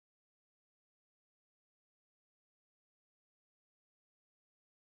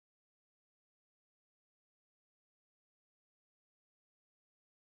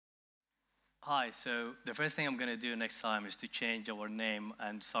Hi, so the first thing I'm going to do next time is to change our name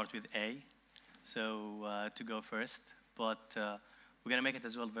and start with A, so to go first. But we're going to make it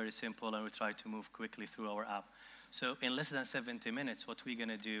as well very simple, and we'll try to move quickly through our app. So in less than 70 minutes, what we're going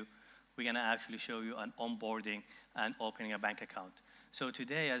to do, we're going to actually show you an onboarding and opening a bank account. So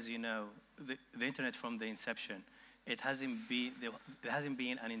today, as you know, the internet from the inception, there hasn't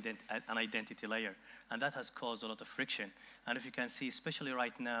been an identity layer, and that has caused a lot of friction. And if you can see, especially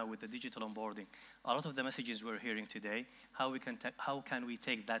right now with the digital onboarding, a lot of the messages we're hearing today, how can we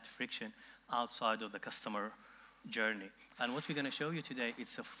take that friction outside of the customer journey? And what we're going to show you today,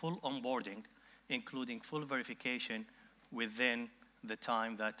 it's a full onboarding, including full verification within the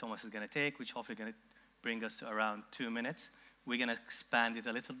time that Thomas is going to take, which hopefully going to bring us to around 2 minutes. We're going to expand it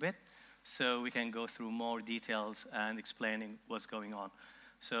a little bit, so we can go through more details and explaining what's going on.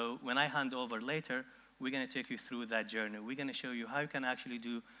 So when I hand over later, we're going to take you through that journey. We're going to show you how you can actually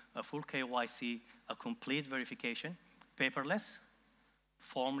do a full KYC, a complete verification, paperless,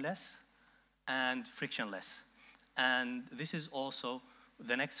 formless, and frictionless. And this is also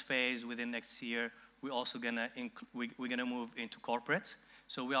the next phase within next year. We're also going to move into corporates.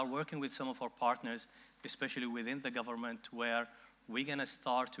 So we are working with some of our partners, especially within the government, where we're going to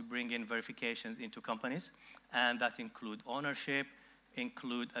start to bring in verifications into companies, and that include ownership,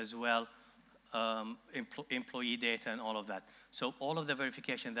 include as well employee data and all of that. So all of the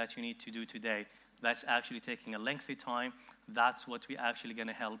verification that you need to do today, that's actually taking a lengthy time. That's what we're actually going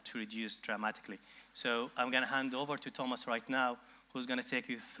to help to reduce dramatically. So I'm going to hand over to Thomas right now, who's going to take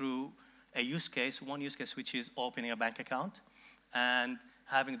you through a use case, one use case, which is opening a bank account and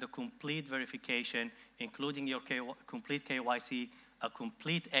having the complete verification, including your complete KYC, a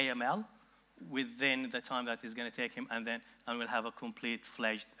complete AML within the time that is going to take him, and we'll have a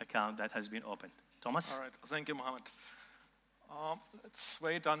complete-fledged account that has been opened. Thomas? All right, thank you, Mohammed. Let's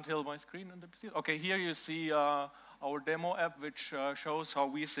wait until my screen on the PC. Okay, here you see our demo app, which shows how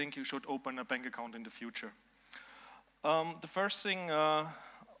we think you should open a bank account in the future. The first thing,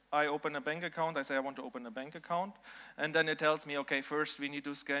 I open a bank account, I say I want to open a bank account, and then it tells me, okay, first we need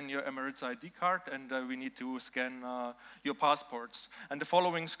to scan your Emirates ID card, and we need to scan your passports. And the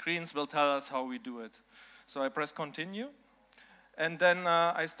following screens will tell us how we do it. So I press continue, and then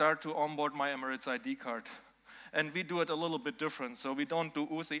I start to onboard my Emirates ID card. And we do it a little bit different. So we don't do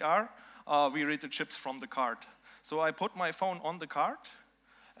OCR, we read the chips from the card. So I put my phone on the card,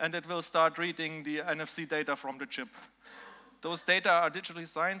 and it will start reading the NFC data from the chip. Those data are digitally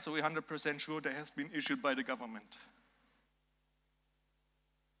signed, so we're 100% sure they have been issued by the government.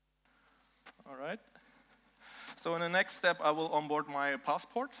 All right. So in the next step, I will onboard my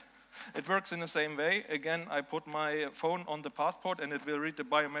passport. It works in the same way. Again, I put my phone on the passport, and it will read the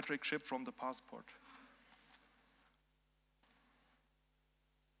biometric chip from the passport.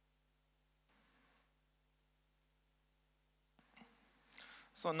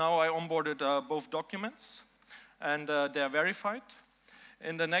 So now I onboarded both documents, and they are verified.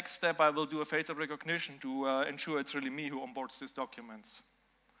 In the next step, I will do a face recognition to ensure it's really me who onboards these documents.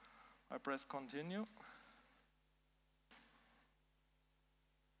 I press continue.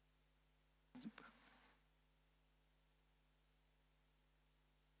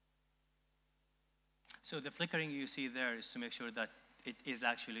 So the flickering you see there is to make sure that it is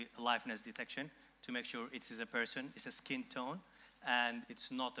actually a liveness detection, to make sure it is a person, it's a skin tone, and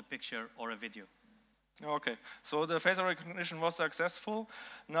it's not a picture or a video. Okay, so the face recognition was successful.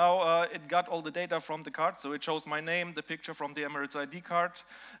 Now it got all the data from the card, so it shows my name, the picture from the Emirates ID card,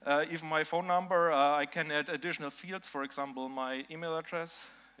 even my phone number. I can add additional fields, for example, my email address.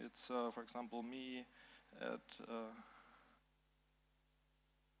 It's, for example, me at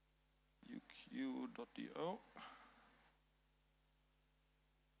uq.do.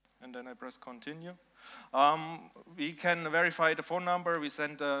 And then I press continue. We can verify the phone number. We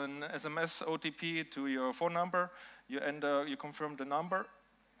send an SMS OTP to your phone number. You enter, you confirm the number,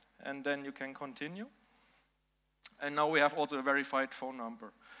 and then you can continue. And now we have also a verified phone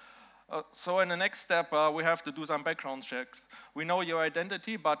number. So in the next step, we have to do some background checks. We know your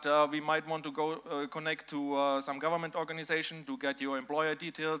identity, but we might want to go connect to some government organization to get your employer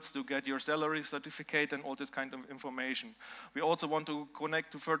details, to get your salary certificate and all this kind of information. We also want to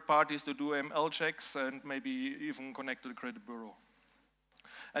connect to third parties to do ML checks and maybe even connect to the credit bureau.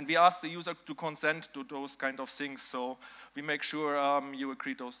 And we ask the user to consent to those kind of things, so we make sure you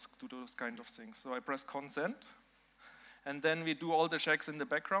agree to those kind of things. So I press consent, and then we do all the checks in the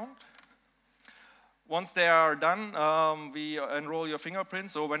background. Once they are done, we enroll your fingerprint,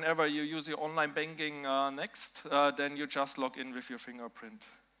 so whenever you use your online banking next, then you just log in with your fingerprint.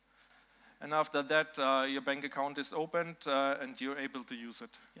 And after that, your bank account is opened and you're able to use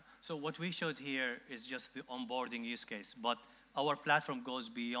it. Yeah. So what we showed here is just the onboarding use case, but our platform goes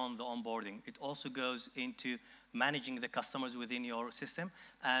beyond the onboarding. It also goes into managing the customers within your system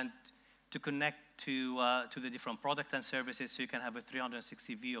and to connect to the different products and services so you can have a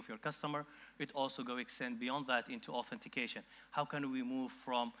 360 view of your customer. It also extend beyond that into authentication. How can we move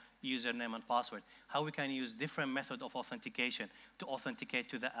from username and password? How we can use different method of authentication to authenticate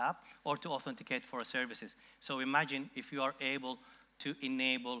to the app or to authenticate for services. So imagine if you are able to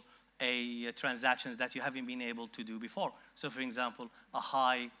enable transactions that you haven't been able to do before. So for example, a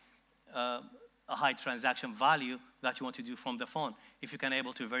high transaction value that you want to do from the phone. If you can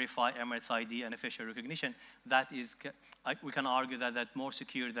able to verify Emirates ID and facial recognition, that is, we can argue that that's more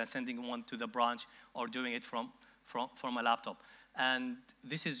secure than sending one to the branch or doing it from a laptop. And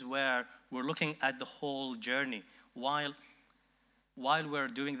this is where we're looking at the whole journey. While we're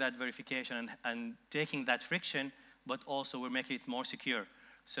doing that verification and taking that friction, but also we're making it more secure.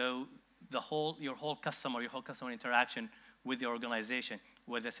 So your whole customer interaction with the organization,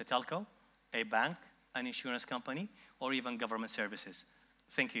 whether it's a telco, a bank, an insurance company, or even government services.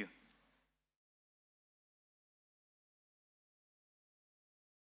 Thank you.